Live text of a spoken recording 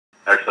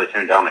actually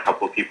turned down a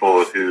couple of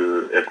people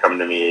who have come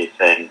to me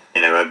saying,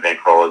 a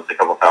bankroll is a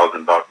couple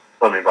 $1,000.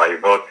 Let me buy your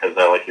book because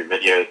I like your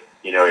videos.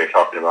 You know what you're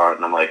talking about.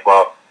 And I'm like,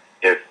 well,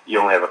 if you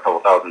only have a couple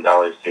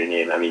 $1,000s to your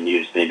name, I mean,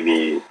 you just need to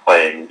be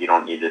playing. You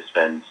don't need to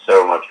spend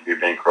so much of your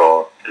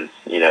bankroll because,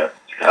 it's going to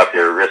up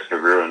your risk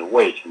of ruin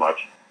way too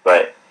much.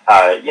 But,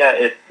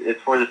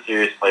 it's for the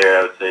serious player.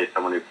 I would say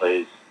someone who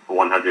plays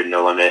 100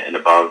 no limit and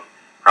above,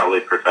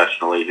 probably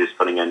professionally, who's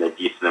putting in a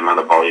decent amount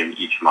of volume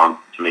each month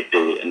to make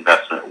the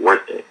investment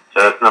worth it.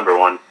 So that's number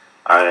one.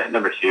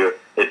 Number two,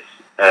 it's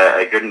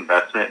a good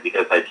investment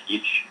because I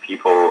teach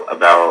people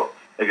about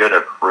a good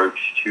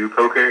approach to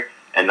poker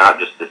and not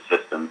just the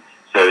system.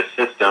 So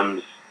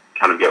systems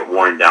kind of get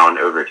worn down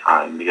over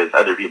time because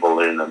other people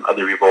learn them.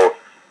 Other people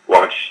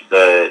watch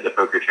the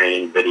poker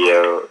training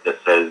video that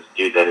says,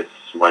 do this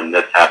when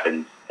this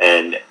happens.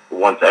 And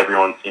once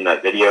everyone's seen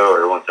that video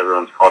or once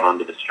everyone's caught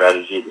onto the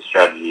strategy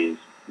is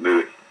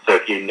moot. So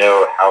if you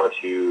know how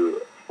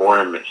to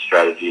form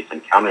strategies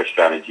and counter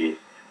strategies,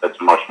 that's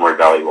much more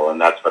valuable.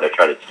 And that's what I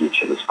try to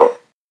teach in this book.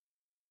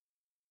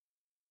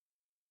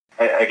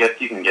 I guess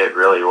you can get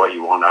really what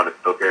you want out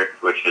of poker,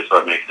 which is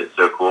what makes it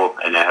so cool,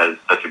 and it has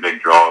such a big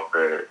draw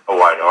for a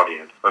wide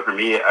audience. But for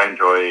me, I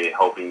enjoy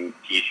helping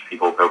teach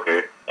people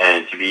poker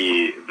and to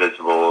be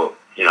visible,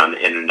 on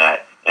the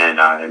internet and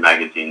in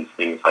magazines,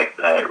 things like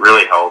that.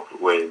 Really help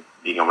with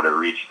being able to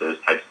reach those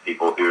types of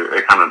people who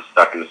are kind of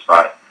stuck in the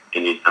spot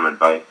and need some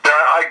advice.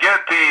 I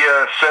get the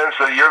sense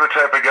that you're the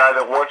type of guy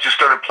that once you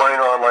started playing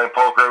online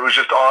poker, it was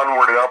just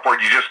onward and upward.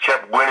 You just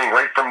kept winning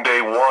right from day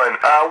one.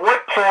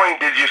 What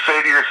point did you say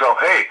to yourself,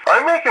 hey,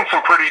 I'm making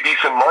some pretty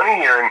decent money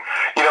here, and,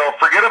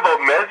 forget about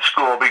med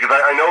school, because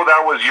I know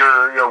that was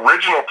your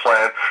original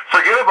plan.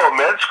 Forget about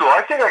med school.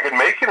 I think I could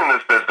make it in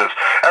this business.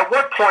 At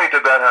what point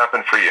did that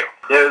happen for you?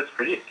 Yeah, it was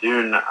pretty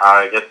soon.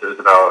 I guess it was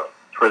about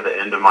toward the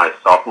end of my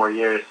sophomore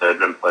year, so I'd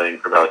been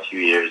playing for about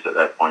 2 years at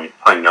that point,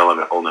 playing no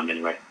limit hold'em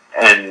anyway.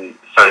 And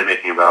started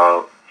making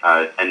about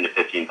 10 to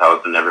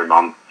 15,000 every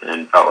month,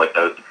 and felt like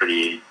that was a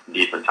pretty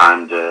decent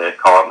time to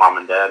call up mom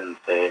and dad and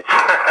say,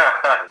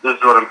 "This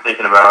is what I'm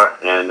thinking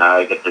about," and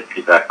get their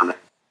feedback on it.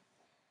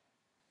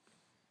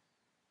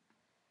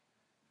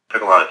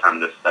 Took a lot of time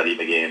to study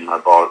the game. I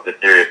bought The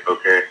Theory of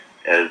Poker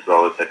as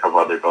well as a couple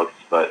other books,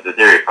 but The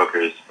Theory of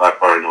Poker is by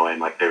far and away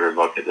my favorite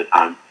book at the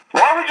time.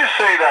 Why would you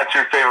say that's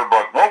your favorite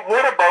book?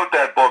 What about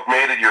that book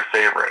made it your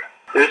favorite?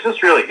 It was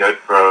just really good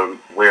from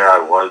where I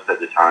was at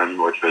the time,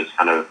 which was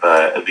kind of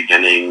a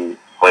beginning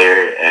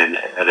player and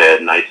had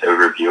a nice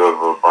overview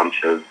of a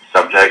bunch of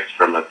subjects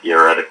from a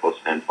theoretical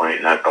standpoint,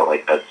 and I felt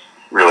like that's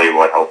really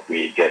what helped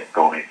me get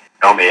going. It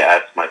helped me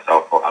ask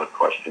myself a lot of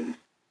questions.